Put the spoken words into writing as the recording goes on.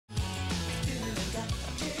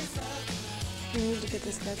We need to get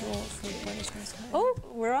the schedule for when it's going to come. Oh,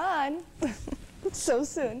 we're on. So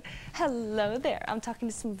soon. Hello there. I'm talking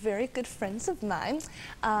to some very good friends of mine.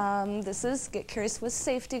 This is Get Curious with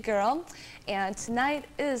Safety Girl, and tonight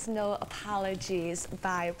is No Apologies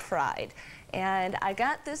by Pride. And I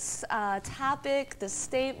got this topic, this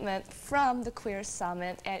statement from the Queer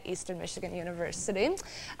Summit at Eastern Michigan University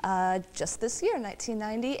just this year,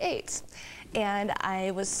 1998. And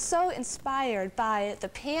I was so inspired by the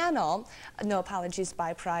panel, No Apologies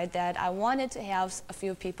by Pride, that I wanted to have a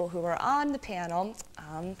few people who were on the panel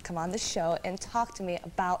come on the show and talk to me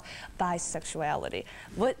about bisexuality.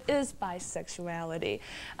 What is bisexuality?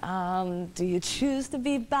 Do you choose to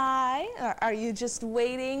be bi? Or are you just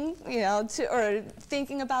waiting, or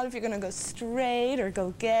thinking about if you're going to go straight or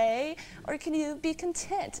go gay? Or can you be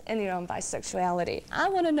content in your own bisexuality? I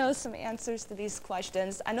want to know some answers to these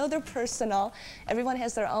questions. I know they're personal. Everyone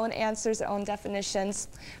has their own answers, their own definitions.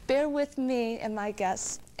 Bear with me and my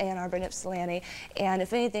guests, Ann Arbor and Ypsilanti, and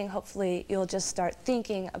if anything, hopefully you'll just start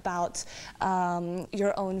thinking about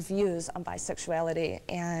your own views on bisexuality,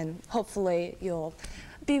 and hopefully you'll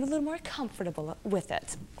be a little more comfortable with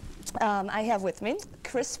it. I have with me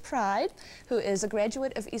Kris Pride, who is a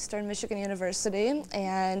graduate of Eastern Michigan University,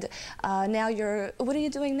 and what are you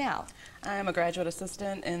doing now? I'm a graduate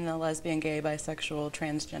assistant in the Lesbian, Gay, Bisexual,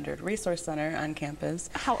 Transgendered Resource Center on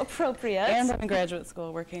campus. How appropriate. And I'm in graduate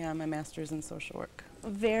school working on my master's in social work.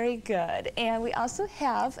 Very good. And we also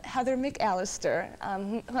have Heather MacAllister,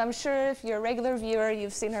 who I'm sure if you're a regular viewer,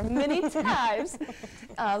 you've seen her many times,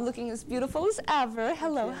 looking as beautiful as ever.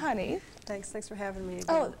 Hello, honey. Thanks for having me again.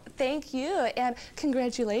 Oh, thank you, and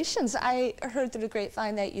congratulations. I heard through the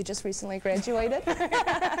grapevine that you just recently graduated.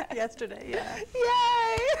 Yesterday, yeah.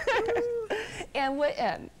 Yay! And what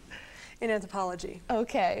in? In anthropology.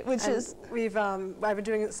 Okay, which and is? I've been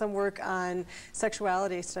doing some work on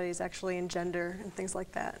sexuality studies, actually, and gender and things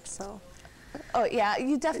like that. So. Oh yeah,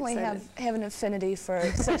 you definitely have an affinity for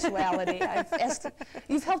sexuality.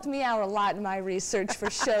 You've helped me out a lot in my research for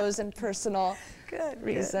shows and personal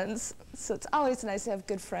reasons. Good. So it's always nice to have a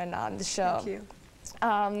good friend on the show. Thank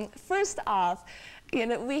you. First off,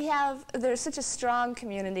 there's such a strong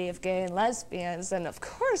community of gay and lesbians, and of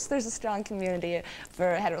course there's a strong community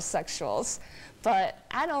for heterosexuals. But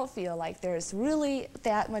I don't feel like there's really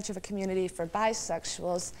that much of a community for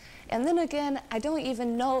bisexuals. And then again, I don't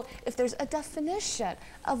even know if there's a definition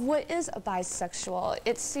of what is a bisexual.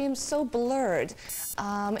 It seems so blurred.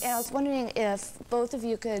 And I was wondering if both of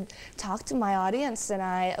you could talk to my audience and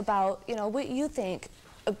I about, what you think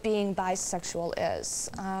being bisexual is.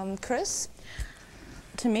 Kris?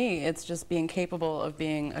 To me, it's just being capable of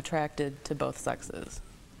being attracted to both sexes.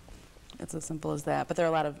 It's as simple as that. But there are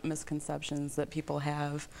a lot of misconceptions that people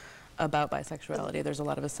have about bisexuality. There's a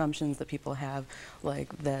lot of assumptions that people have,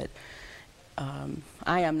 like that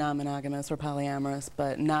I am non-monogamous or polyamorous,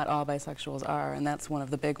 but not all bisexuals are, and that's one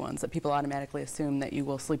of the big ones, that people automatically assume that you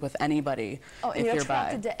will sleep with anybody if you're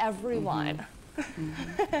attracted bi. to everyone.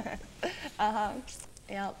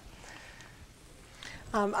 Yep.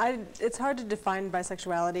 It's hard to define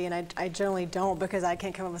bisexuality, and I generally don't, because I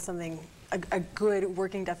can't come up with something, a good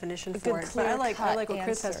working definition for it. But I like what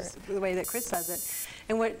Kris says, the way that Kris says it.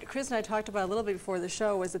 And what Kris and I talked about a little bit before the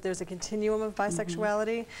show was that there's a continuum of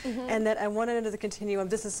bisexuality, and that I wanted into the continuum.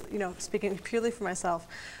 This is, speaking purely for myself.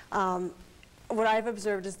 What I've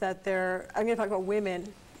observed is that I'm going to talk about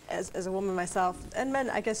women. As a woman myself, and men,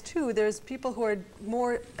 I guess, too, there's people who are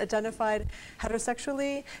more identified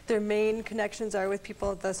heterosexually. Their main connections are with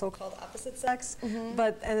people of the so-called opposite sex, and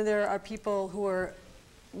then there are people who are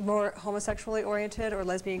more homosexually oriented or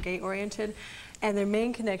lesbian gay oriented, and their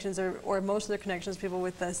main connections or most of their connections, people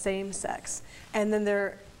with the same sex. And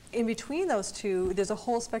then in between those two, there's a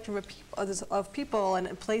whole spectrum of people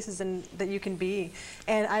and places that you can be.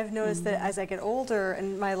 And I've noticed that as I get older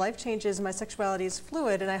and my life changes, my sexuality is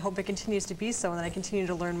fluid, and I hope it continues to be so, and that I continue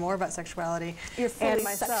to learn more about sexuality. You're fully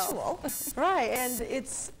sexual. Right, and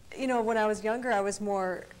it's, when I was younger, I was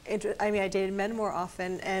more, I dated men more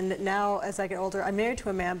often, and now as I get older, I'm married to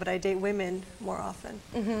a man, but I date women more often.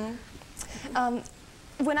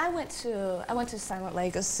 When I went to Silent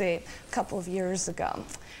Legacy a couple of years ago,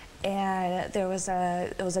 and it was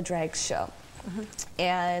a drag show,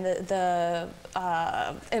 and the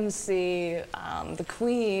MC, the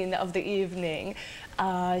queen of the evening,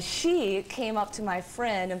 she came up to my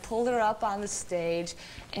friend and pulled her up on the stage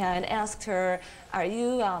and asked her, "Are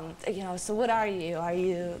you, so what are you? Are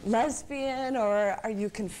you lesbian or are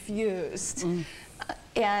you confused?"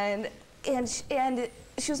 And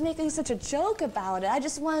she was making such a joke about it. I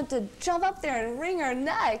just wanted to jump up there and wring her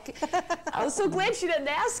neck. I was so glad she didn't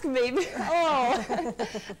ask me.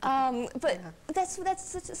 But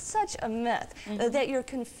that's such a myth, that you're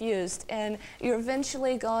confused and you're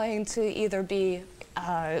eventually going to either be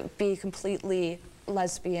completely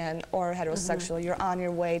lesbian or heterosexual. You're on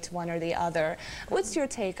your way to one or the other. What's your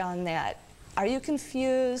take on that? Are you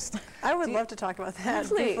confused? I would love to talk about that.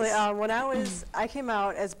 Please. Briefly. I came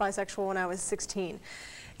out as bisexual when I was 16,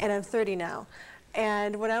 and I'm 30 now.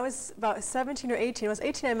 And when I was about 17 or 18, I was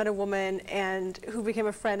 18, I met a woman who became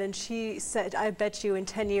a friend, and she said, I bet you in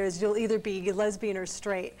 10 years you'll either be lesbian or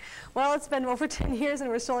straight. Well, it's been over 10 years and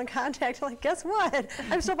we're still in contact. I'm like, guess what?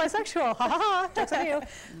 I'm still bisexual. Ha ha ha, joke's on you.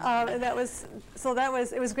 And it was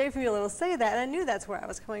great for me to be able to say that, and I knew that's where I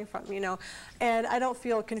was coming from, you know. And I don't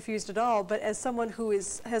feel confused at all, but as someone who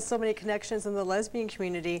has so many connections in the lesbian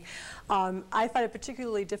community, I find it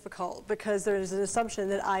particularly difficult because there's an assumption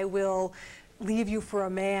that I will leave you for a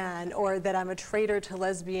man, or that I'm a traitor to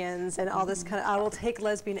lesbians and all this kind of, I will take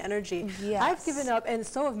lesbian energy. Yes. I've given up, and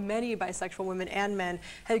so have many bisexual women and men,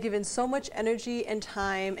 have given so much energy and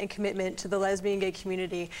time and commitment to the lesbian gay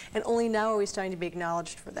community, and only now are we starting to be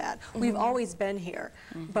acknowledged for that. We've always been here,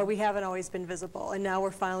 but we haven't always been visible, and now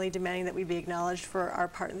we're finally demanding that we be acknowledged for our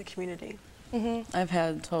part in the community. I've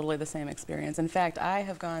had totally the same experience. In fact, I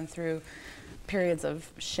have gone through periods of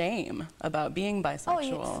shame about being bisexual. Oh,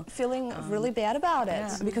 you're feeling really bad about it.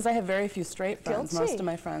 Yeah, because I have very few straight friends. Guilty. Most of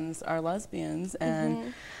my friends are lesbians,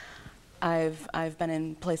 and I've been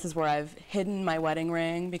in places where I've hidden my wedding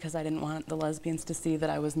ring because I didn't want the lesbians to see that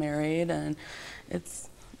I was married, and it's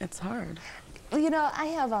hard. You know, I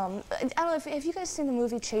have, I don't know, have you guys seen the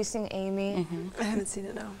movie Chasing Amy? I haven't seen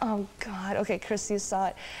it, no. Oh, God. Okay, Chris, you saw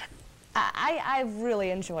it. I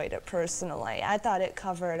really enjoyed it personally. I thought it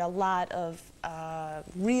covered a lot of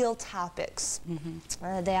real topics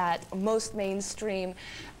that most mainstream,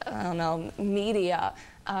 I don't know, media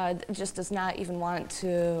just does not even want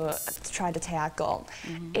to try to tackle.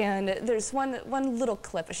 And there's one little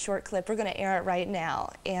clip, a short clip. We're going to air it right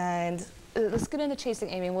now. And let's get into Chasing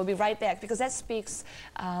Amy, and we'll be right back, because that speaks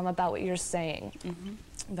about what you're saying,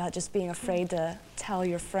 about just being afraid to tell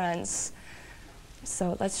your friends.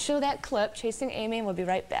 So let's show that clip, Chasing Amy, and we'll be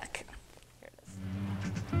right back. Here it is.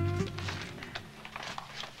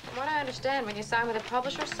 From what I understand, when you sign with a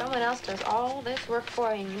publisher, someone else does all this work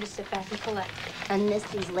for you, and you just sit back and collect. And miss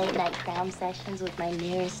these late-night cram sessions with my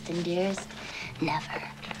nearest and dearest? Never.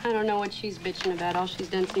 I don't know what she's bitching about. All she's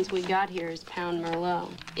done since we got here is pound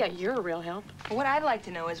Merlot. Yeah, you're a real help. What I'd like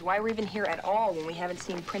to know is why we're even here at all when we haven't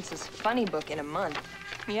seen Prince's funny book in a month.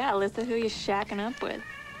 Yeah, Alyssa, who you shacking up with?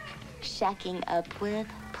 Shacking up with?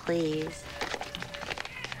 Please.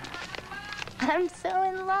 I'm so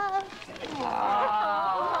in love. Oh.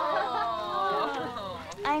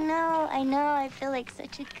 I know, I feel like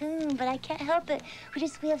such a coon, but I can't help it.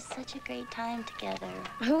 We have such a great time together.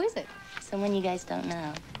 Who is it? Someone you guys don't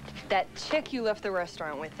know. That chick you left the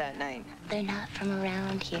restaurant with that night. They're not from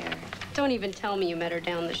around here. Don't even tell me you met her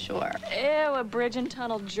down the shore. Ew, a bridge and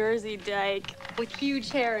tunnel Jersey dyke. With huge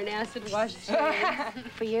hair and acid-washed jeans.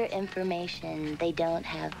 For your information, they don't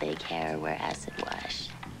have big hair or wear acid wash.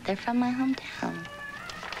 They're from my hometown.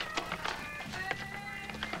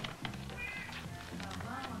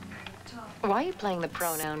 Why are you playing the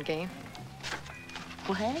pronoun game?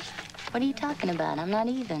 What? What are you talking about? I'm not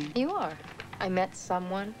even. You are. I met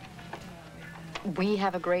someone. We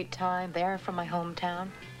have a great time. They're from my hometown.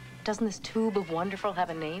 Doesn't this tube of wonderful have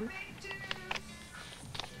a name?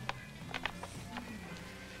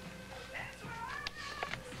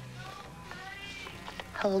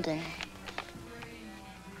 Holden.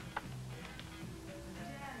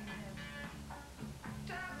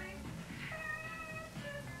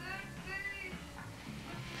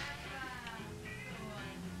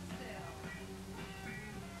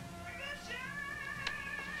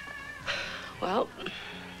 Well,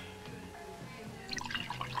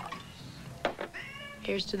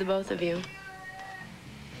 here's to the both of you.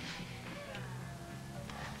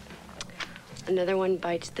 Another one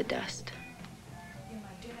bites the dust.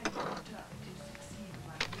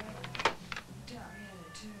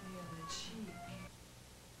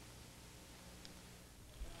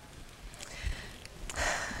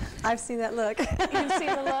 I've seen that look. You've seen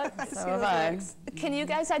the look? So have I. Can you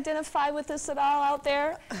guys identify with this at all out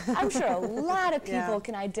there? I'm sure a lot of people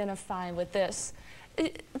can identify with this.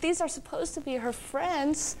 These are supposed to be her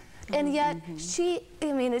friends, and yet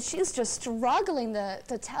she's just struggling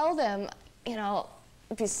to tell them, you know,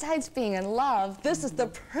 besides being in love, this is the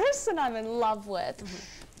person I'm in love with.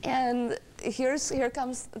 And here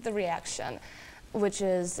comes the reaction. which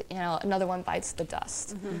is, you know, another one bites the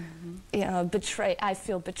dust. You know, I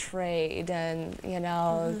feel betrayed, and, you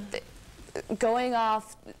know, going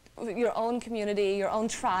off your own community, your own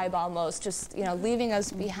tribe almost, just, you know, leaving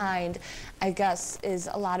us behind, I guess, is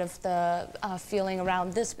a lot of the feeling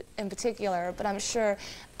around this in particular. But I'm sure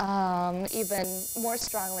even more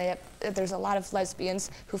strongly, there's a lot of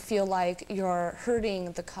lesbians who feel like you're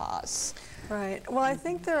hurting the cause. Right. Well, I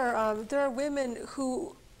think there are women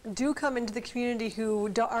who do come into the community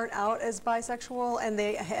who aren't out as bisexual, and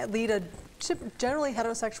they lead a generally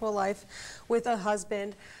heterosexual life with a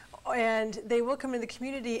husband. And they will come into the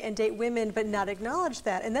community and date women but not acknowledge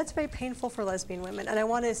that. And that's very painful for lesbian women. And I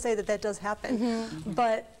want to say that that does happen.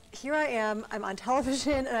 But here I am, I'm on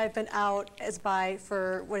television, and I've been out as bi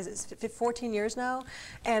for, what is it, 14 years now,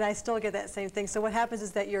 and I still get that same thing. So what happens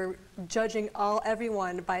is that you're judging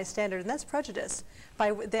everyone by a standard, and that's prejudice.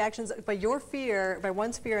 By the actions, by your fear, by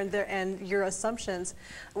one's fear and your assumptions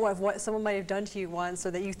of what someone might have done to you once,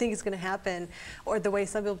 or that you think is going to happen, or the way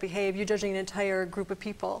some people behave, you're judging an entire group of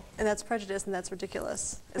people, and that's prejudice, and that's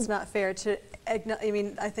ridiculous. It's not fair to, I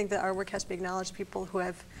mean, I think that our work has to be acknowledged, people who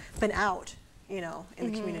have been out, you know,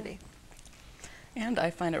 in the community. And I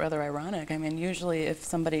find it rather ironic. I mean, usually if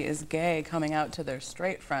somebody is gay coming out to their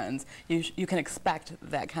straight friends, you can expect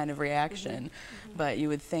that kind of reaction, but you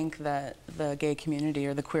would think that the gay community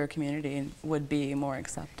or the queer community would be more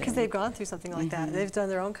accepting. Because they've gone through something like that. They've done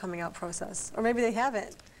their own coming out process. Or maybe they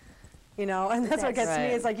haven't. You know, and that's what gets me.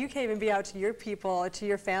 It's like, you can't even be out to your people, to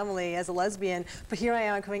your family as a lesbian, but here I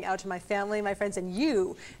am coming out to my family, my friends, and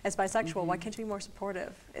you as bisexual. Why can't you be more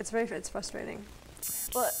supportive? It's frustrating.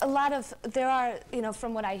 Well, a lot of, there are, you know,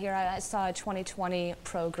 from what I hear, I saw a 2020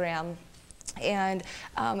 program, and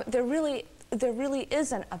there really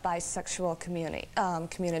isn't a bisexual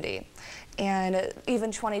community. And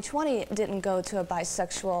even 2020 didn't go to a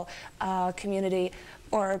bisexual community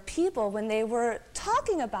or people when they were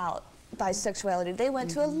talking about bisexuality. They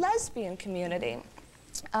went to a lesbian community.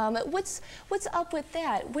 What's up with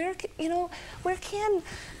that? Where can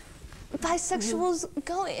bisexuals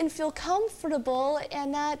go and feel comfortable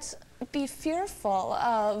and not be fearful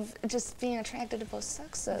of just being attracted to both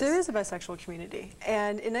sexes? There is a bisexual community,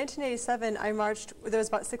 and in 1987 I marched, there was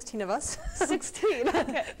about 16 of us. 16,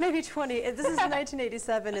 okay. Maybe 20. This is in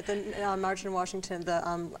 1987 at the March in Washington,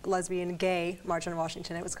 the lesbian gay March on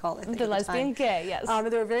Washington, it was called, I think, the lesbian gay, yes.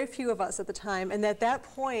 There were very few of us at the time, and at that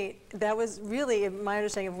point, that was really my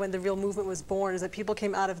understanding of when the real movement was born, is that people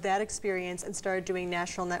came out of that experience and started doing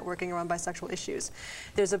national networking around bisexual issues.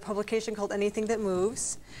 There's a publication called Anything That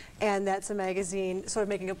Moves, and that's a magazine sort of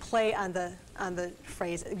making a play on the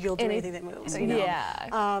phrase, you'll do anything that moves, you know?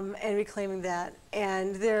 Yeah. And reclaiming that.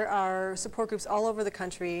 And there are support groups all over the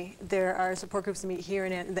country. There are support groups that meet here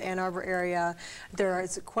in the Ann Arbor area.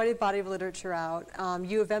 It's quite a body of literature out.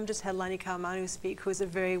 U of M just had Lenny Kaumanu speak, who is a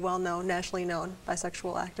very well-known, nationally known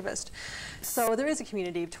bisexual activist. So there is a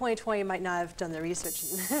community. 2020 might not have done the research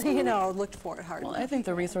and, you know, looked for it hard. Well, I think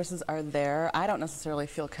the resources are there. I don't necessarily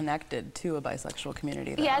feel connected to a bisexual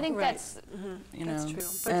community, though. Yeah, I think that's, you know, that's true.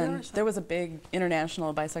 But and there was a big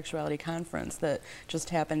international bisexuality conference that just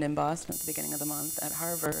happened in Boston at the beginning of the month at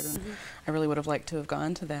Harvard, and I really would have liked to have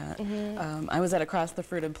gone to that. I was at Across the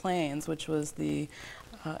Fruited Plains, which was the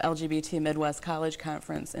LGBT Midwest College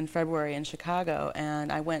Conference in February in Chicago,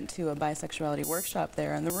 and I went to a bisexuality workshop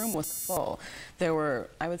there, and the room was full. There were,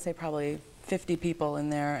 I would say, probably 50 people in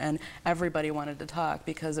there, and everybody wanted to talk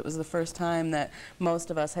because it was the first time that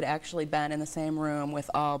most of us had actually been in the same room with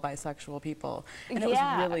all bisexual people, and it was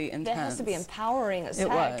really intense. That has to be empowering as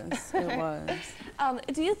heck. It was.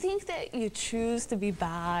 Do you think that you choose to be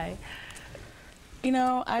bi? You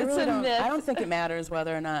know, I don't think it matters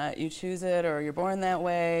whether or not you choose it or you're born that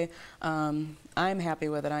way. I'm happy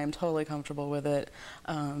with it. I am totally comfortable with it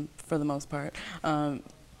for the most part.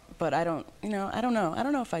 But I don't know. I don't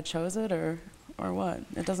know if I chose it or what.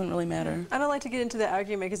 It doesn't really matter. I don't like to get into that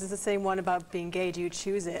argument because it's the same one about being gay. Do you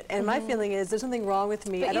choose it? And my feeling is there's something wrong with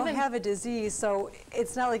me. I don't have a disease, so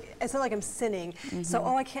it's not like I'm sinning. So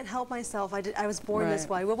I can't help myself. I was born this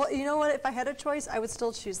way. Well, you know what? If I had a choice, I would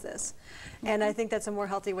still choose this. And I think that's a more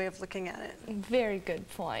healthy way of looking at it. Very good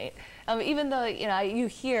point. Even though, you know, you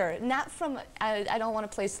hear, not from, I don't want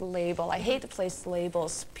to place a label. I hate to place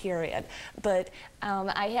labels, period. But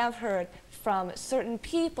I have heard from certain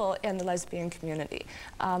people in the lesbian community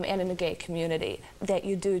and in the gay community that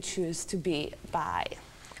you do choose to be bi.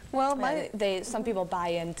 Well, some people buy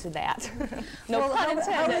into that. No pun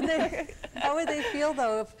intended. How would they feel,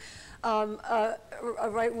 though, a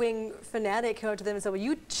right-wing fanatic came up to them and said, well,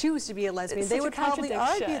 you choose to be a lesbian, they would probably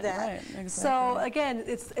argue that. Right, exactly. So again,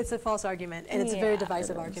 it's a false argument, and it's a very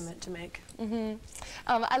divisive argument to make.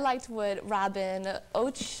 I liked what Robin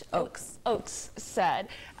Oakes said.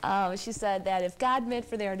 She said that if God meant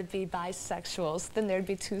for there to be bisexuals, then there'd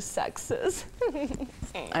be two sexes.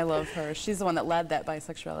 I love her. She's the one that led that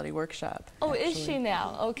bisexuality workshop. Oh, actually. Is she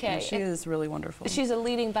now? Okay. Yeah, she is really wonderful. She's a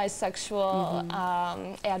leading bisexual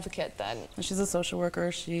advocate then. She's a social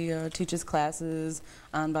worker. She teaches classes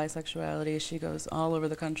on bisexuality. She goes all over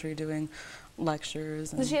the country doing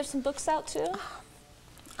lectures. Does she have some books out too?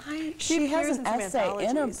 She has an essay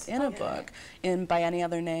in a book by any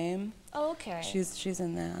other name. Oh, okay. She's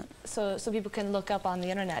in that. So people can look up on the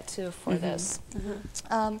internet too for this.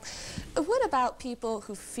 What about people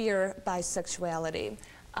who fear bisexuality?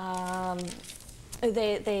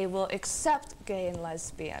 They will accept gay and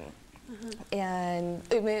lesbian. And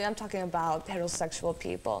I mean, I'm talking about heterosexual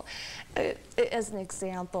people. As an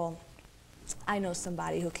example, I know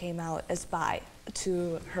somebody who came out as bi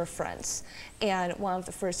to her friends, and one of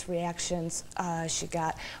the first reactions she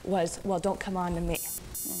got was, well, don't come on to me.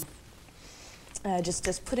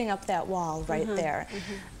 Just putting up that wall right there.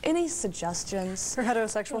 Any suggestions? Her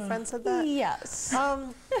heterosexual friend said that? Yes.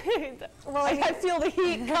 Well, I feel the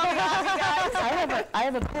heat coming on you guys. I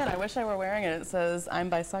have a pin. I wish I were wearing it. It says, I'm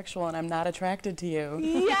bisexual and I'm not attracted to you.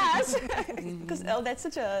 Yes. Because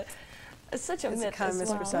that's such a myth kind of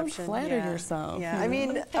misperception. Don't flatter yourself. Yeah, I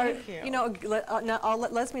mean, not all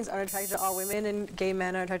lesbians aren't attracted to all women, and gay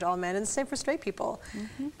men aren't attracted to all men, and the same for straight people.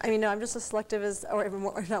 I mean, no, I'm just as selective as, or even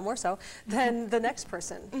more, not more so, than the next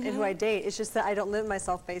person in who I date. It's just that I don't limit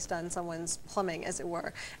myself based on someone's plumbing, as it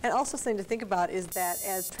were. And also something to think about is that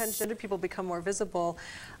as transgender people become more visible,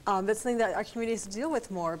 that's something that our community has to deal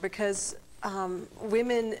with more, because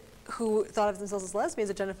women who thought of themselves as lesbians,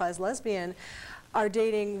 identify as lesbian, are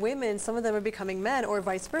dating women, some of them are becoming men, or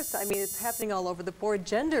vice versa. I mean, it's happening all over the board.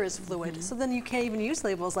 Gender is fluid, so then you can't even use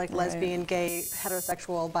labels like lesbian, gay,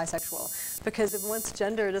 heterosexual, bisexual, because if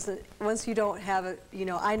once you don't have a,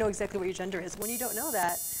 I know exactly what your gender is. When you don't know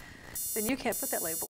that, then you can't put that label.